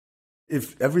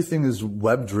if everything is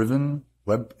web driven,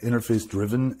 web interface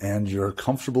driven, and you're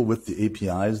comfortable with the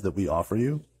APIs that we offer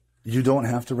you, you don't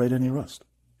have to write any Rust.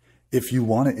 If you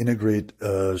want to integrate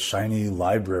a shiny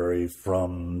library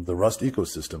from the Rust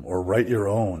ecosystem or write your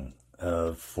own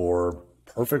for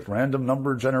perfect random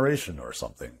number generation or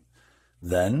something,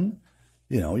 then,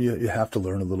 you have to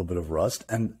learn a little bit of Rust.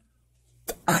 And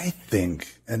I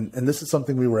think, and this is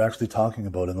something we were actually talking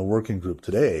about in the working group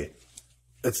today,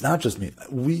 it's not just me.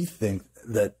 We think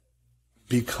that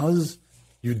because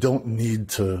you don't need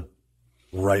to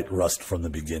write Rust from the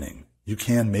beginning, you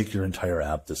can make your entire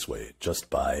app this way just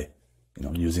by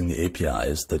using the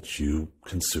APIs that you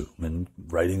consume and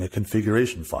writing a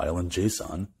configuration file in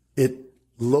JSON. It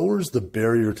lowers the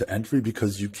barrier to entry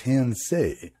because you can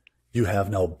say you have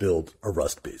now built a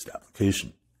Rust-based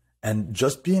application. And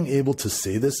just being able to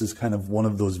say this is kind of one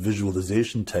of those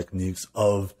visualization techniques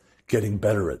of getting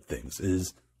better at things,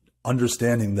 is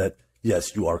understanding that,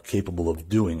 yes, you are capable of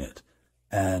doing it.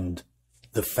 And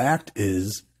the fact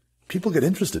is, people get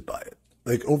interested by it.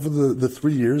 Like over the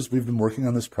 3 years we've been working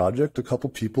on this project, a couple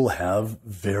people have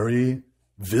very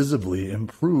visibly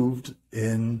improved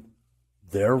in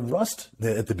their Rust.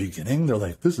 At the beginning, they're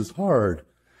like, this is hard.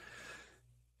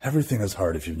 Everything is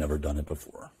hard if you've never done it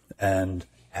before. And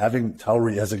having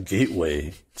Tauri as a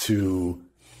gateway to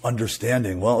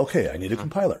understanding, well, okay, I need a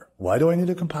compiler. Why do I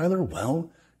need a compiler? Well,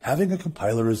 having a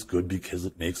compiler is good because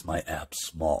it makes my app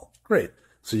small. Great.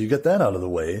 So you get that out of the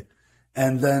way.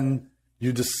 And then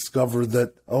you discover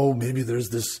that, oh, maybe there's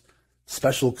this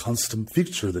special custom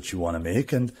feature that you want to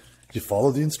make, and you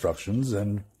follow the instructions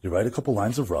and you write a couple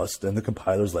lines of Rust, and the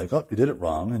compiler's like, oh, you did it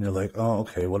wrong. And you're like, oh,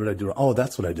 okay, what did I do wrong? Oh,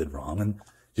 that's what I did wrong. And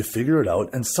you figure it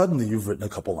out, and suddenly you've written a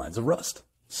couple lines of Rust.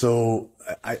 So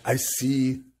I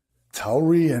see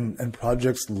Tauri and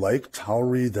projects like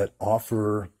Tauri that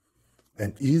offer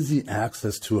an easy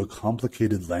access to a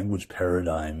complicated language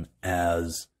paradigm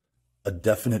as a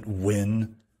definite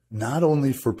win, not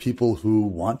only for people who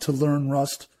want to learn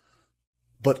Rust,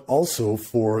 but also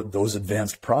for those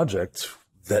advanced projects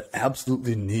that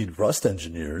absolutely need Rust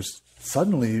engineers.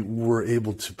 Suddenly, we're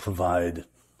able to provide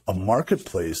a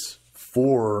marketplace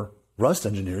for Rust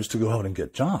engineers to go out and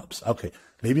get jobs. Okay,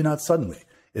 maybe not suddenly.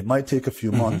 It might take a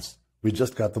few months. We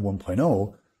just got the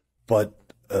 1.0, but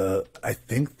I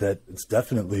think that it's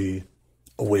definitely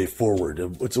a way forward.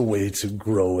 It's a way to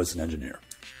grow as an engineer.